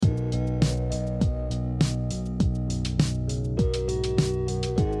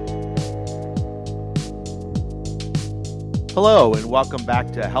Hello, and welcome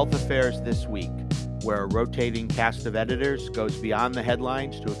back to Health Affairs This Week, where a rotating cast of editors goes beyond the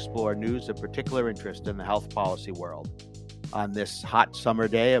headlines to explore news of particular interest in the health policy world. On this hot summer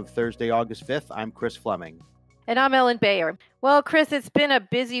day of Thursday, August 5th, I'm Chris Fleming. And I'm Ellen Bayer. Well, Chris, it's been a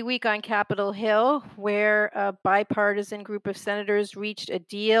busy week on Capitol Hill, where a bipartisan group of senators reached a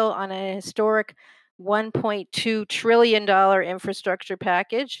deal on a historic $1.2 trillion infrastructure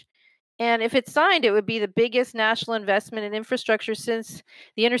package. And if it's signed, it would be the biggest national investment in infrastructure since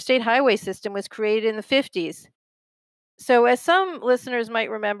the interstate highway system was created in the 50s. So, as some listeners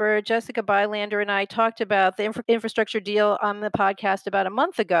might remember, Jessica Bylander and I talked about the infrastructure deal on the podcast about a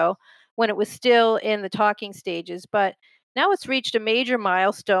month ago when it was still in the talking stages. But now it's reached a major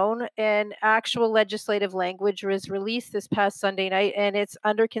milestone, and actual legislative language was released this past Sunday night, and it's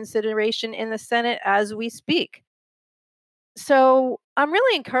under consideration in the Senate as we speak. So, I'm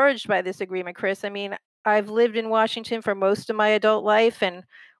really encouraged by this agreement, Chris. I mean, I've lived in Washington for most of my adult life and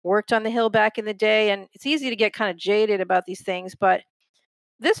worked on the Hill back in the day, and it's easy to get kind of jaded about these things, but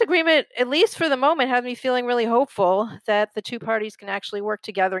this agreement, at least for the moment, has me feeling really hopeful that the two parties can actually work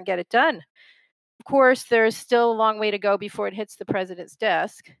together and get it done. Of course, there's still a long way to go before it hits the president's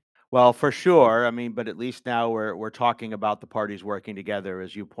desk. Well, for sure. But at least now we're talking about the parties working together,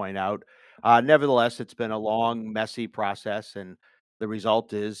 as you point out. Nevertheless, it's been a long, messy process, and the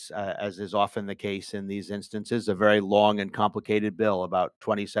result is, as is often the case in these instances, a very long and complicated bill, about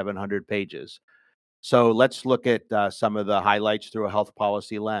 2,700 pages. So let's look at some of the highlights through a health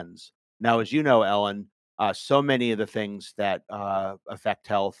policy lens. Now, as you know, Ellen, so many of the things that affect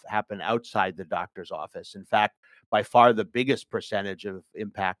health happen outside the doctor's office. In fact, by far the biggest percentage of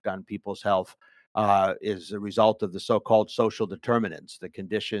impact on people's health is a result of the so-called social determinants, the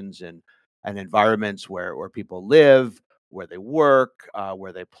conditions and environments where people live, where they work,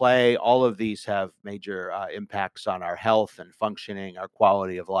 where they play. All of these have major impacts on our health and functioning, our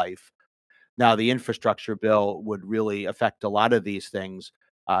quality of life. Now, the infrastructure bill would really affect a lot of these things.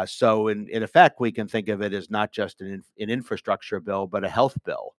 So, in effect, we can think of it as not just an infrastructure bill, but a health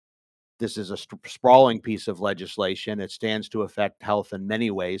bill. This is a sprawling piece of legislation. It stands to affect health in many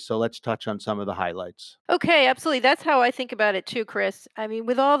ways. So, let's touch on some of the highlights. Okay, absolutely. That's how I think about it too, Chris. I mean,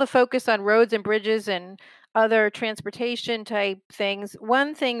 with all the focus on roads and bridges and other transportation type things,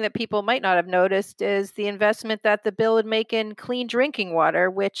 one thing that people might not have noticed is the investment that the bill would make in clean drinking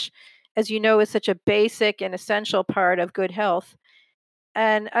water, which, as you know, is such a basic and essential part of good health.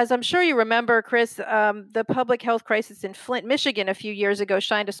 And as I'm sure you remember, Chris, the public health crisis in Flint, Michigan, a few years ago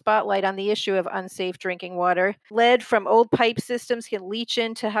shined a spotlight on the issue of unsafe drinking water. Lead from old pipe systems can leach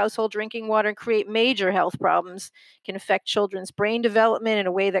into household drinking water and create major health problems, can affect children's brain development in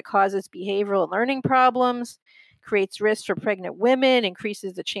a way that causes behavioral and learning problems, creates risk for pregnant women,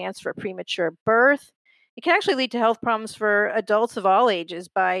 increases the chance for premature birth. It can actually lead to health problems for adults of all ages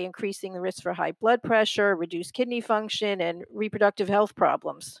by increasing the risk for high blood pressure, reduced kidney function, and reproductive health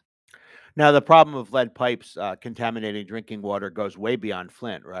problems. Now, the problem of lead pipes contaminating drinking water goes way beyond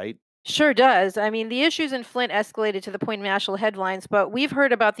Flint, right? Sure does. I mean, the issues in Flint escalated to the point of national headlines, but we've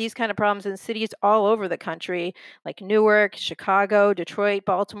heard about these kind of problems in cities all over the country, like Newark, Chicago, Detroit,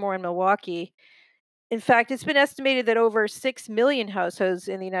 Baltimore, and Milwaukee. In fact, it's been estimated that over 6 million households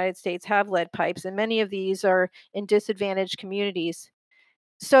in the United States have lead pipes, and many of these are in disadvantaged communities.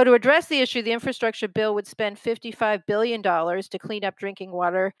 So, to address the issue, the infrastructure bill would spend $55 billion to clean up drinking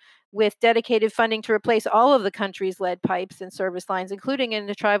water, with dedicated funding to replace all of the country's lead pipes and service lines, including in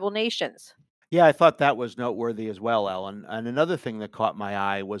the tribal nations. Yeah, I thought that was noteworthy as well, Ellen. And another thing that caught my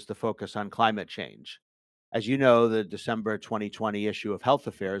eye was the focus on climate change. As you know, the December 2020 issue of Health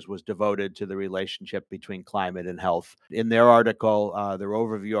Affairs was devoted to the relationship between climate and health. In their article, their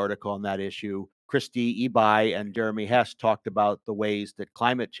overview article on that issue, Christy Ebi and Jeremy Hess talked about the ways that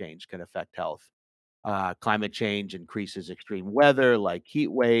climate change can affect health. Climate change increases extreme weather like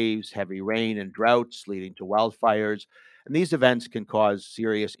heat waves, heavy rain, and droughts, leading to wildfires. And these events can cause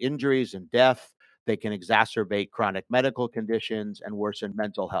serious injuries and death. They can exacerbate chronic medical conditions and worsen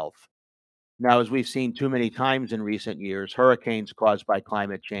mental health. Now, as we've seen too many times in recent years, hurricanes caused by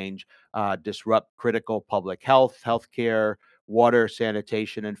climate change disrupt critical public health, healthcare, water,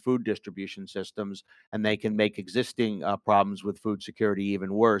 sanitation, and food distribution systems, and they can make existing problems with food security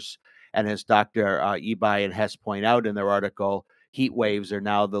even worse. And as Dr. Ebi and Hess point out in their article, heat waves are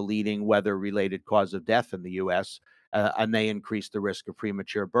now the leading weather-related cause of death in the U.S., and they increase the risk of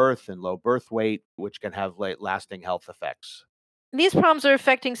premature birth and low birth weight, which can have lasting health effects. These problems are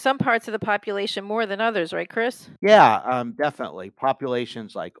affecting some parts of the population more than others, right, Chris? Yeah, definitely.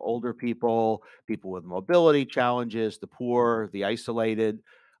 Populations like older people, people with mobility challenges, the poor, the isolated.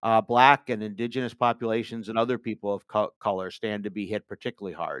 Black and indigenous populations and other people of color stand to be hit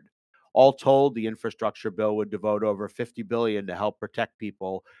particularly hard. All told, the infrastructure bill would devote over 50 billion to help protect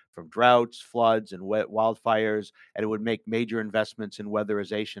people from droughts, floods, and wildfires, and it would make major investments in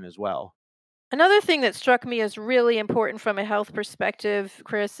weatherization as well. Another thing that struck me as really important from a health perspective,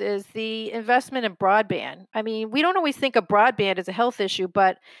 Chris, is the investment in broadband. I mean, we don't always think of broadband as a health issue,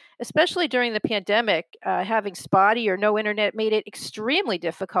 but especially during the pandemic, having spotty or no internet made it extremely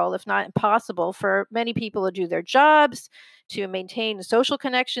difficult, if not impossible, for many people to do their jobs, to maintain the social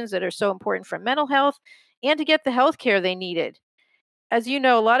connections that are so important for mental health, and to get the health care they needed. As you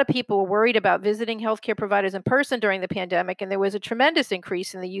know, a lot of people were worried about visiting healthcare providers in person during the pandemic, and there was a tremendous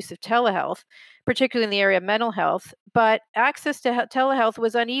increase in the use of telehealth, particularly in the area of mental health. But access to telehealth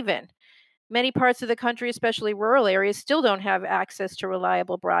was uneven. Many parts of the country, especially rural areas, still don't have access to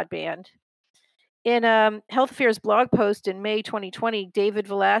reliable broadband. In a Health Affairs blog post in May 2020, David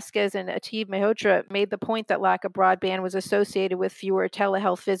Velasquez and Ativ Mehrotra made the point that lack of broadband was associated with fewer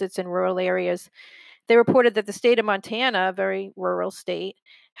telehealth visits in rural areas. They reported that the state of Montana, a very rural state,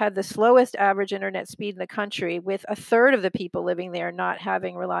 had the slowest average internet speed in the country, with a third of the people living there not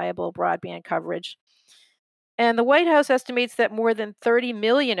having reliable broadband coverage. And the White House estimates that more than 30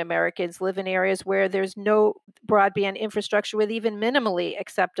 million Americans live in areas where there's no broadband infrastructure with even minimally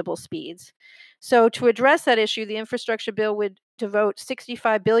acceptable speeds. So, to address that issue, the infrastructure bill would devote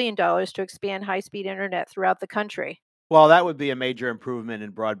 $65 billion to expand high speed internet throughout the country. Well, that would be a major improvement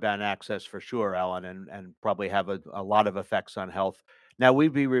in broadband access for sure, Ellen, and probably have a lot of effects on health. Now,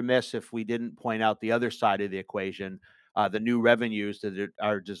 we'd be remiss if we didn't point out the other side of the equation, the new revenues that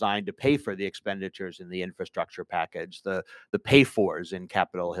are designed to pay for the expenditures in the infrastructure package, the pay fors in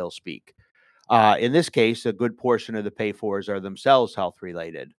Capitol Hill speak. In this case, a good portion of the pay fors are themselves health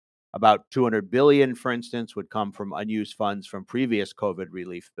related. About 200 billion, for instance, would come from unused funds from previous COVID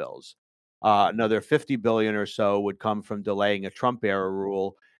relief bills. Another 50 billion or so would come from delaying a Trump era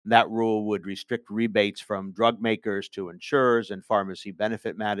rule. That rule would restrict rebates from drug makers to insurers and pharmacy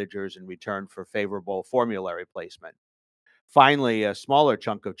benefit managers in return for favorable formulary placement. Finally, a smaller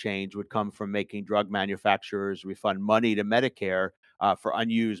chunk of change would come from making drug manufacturers refund money to Medicare for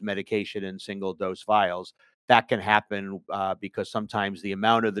unused medication in single dose vials. That can happen because sometimes the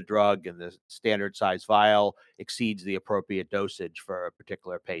amount of the drug in the standard size vial exceeds the appropriate dosage for a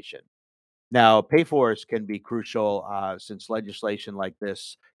particular patient. Now, pay fors can be crucial since legislation like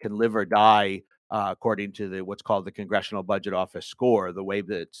this can live or die according to what's called the Congressional Budget Office score, the way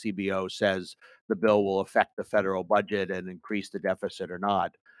that CBO says the bill will affect the federal budget and increase the deficit or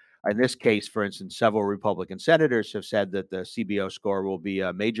not. In this case, for instance, several Republican senators have said that the CBO score will be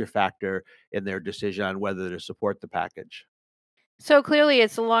a major factor in their decision on whether to support the package. So clearly,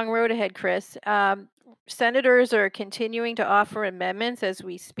 it's a long road ahead, Chris. Senators are continuing to offer amendments as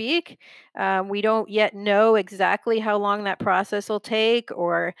we speak. We don't yet know exactly how long that process will take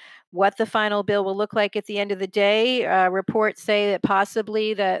or what the final bill will look like at the end of the day. Reports say that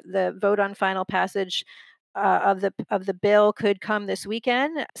possibly the vote on final passage of the bill could come this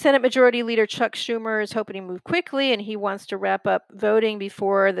weekend. Senate Majority Leader Chuck Schumer is hoping to move quickly, and he wants to wrap up voting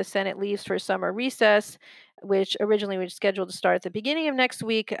before the Senate leaves for summer recess, which originally was scheduled to start at the beginning of next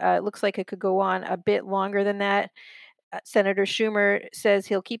week. It looks like it could go on a bit longer than that. Senator Schumer says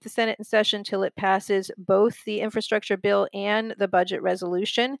he'll keep the Senate in session till it passes both the infrastructure bill and the budget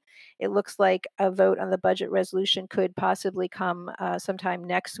resolution. It looks like a vote on the budget resolution could possibly come sometime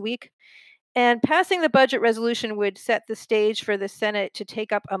next week. And passing the budget resolution would set the stage for the Senate to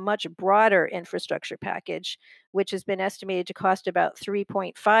take up a much broader infrastructure package, which has been estimated to cost about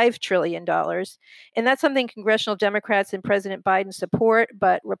 $3.5 trillion. And that's something congressional Democrats and President Biden support,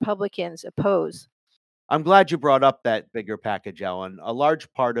 but Republicans oppose. I'm glad you brought up that bigger package, Ellen. A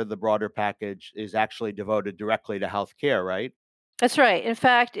large part of the broader package is actually devoted directly to health care, right? That's right. In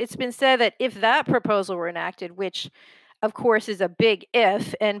fact, it's been said that if that proposal were enacted, which of course is a big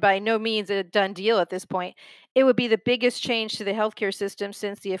if and by no means a done deal at this point, it would be the biggest change to the healthcare system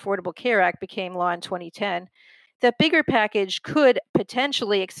since the Affordable Care Act became law in 2010. That bigger package could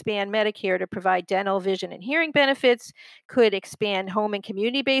potentially expand Medicare to provide dental, vision, and hearing benefits, could expand home and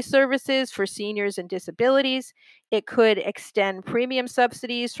community based services for seniors and disabilities. It could extend premium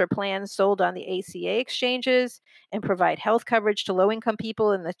subsidies for plans sold on the ACA exchanges and provide health coverage to low income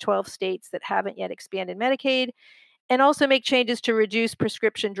people in the 12 states that haven't yet expanded Medicaid, and also make changes to reduce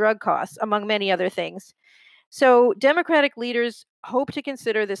prescription drug costs, among many other things. So, Democratic leaders hope to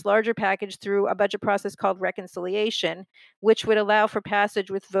consider this larger package through a budget process called reconciliation, which would allow for passage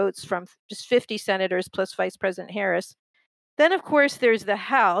with votes from just 50 senators plus Vice President Harris. Then, of course, there's the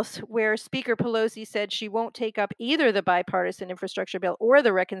House, where Speaker Pelosi said she won't take up either the bipartisan infrastructure bill or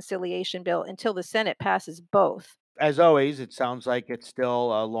the reconciliation bill until the Senate passes both. As always, it sounds like it's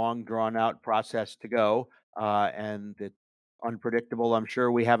still a long, drawn out process to go, and it's unpredictable. I'm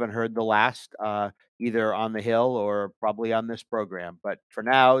sure we haven't heard the last, either on the Hill or probably on this program. But for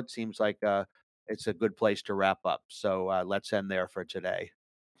now, it seems like it's a good place to wrap up. So let's end there for today.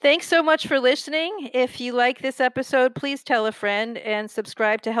 Thanks so much for listening. If you like this episode, please tell a friend and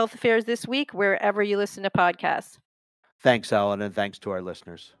subscribe to Health Affairs This Week wherever you listen to podcasts. Thanks, Ellen, and thanks to our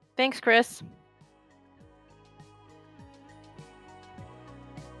listeners. Thanks, Chris.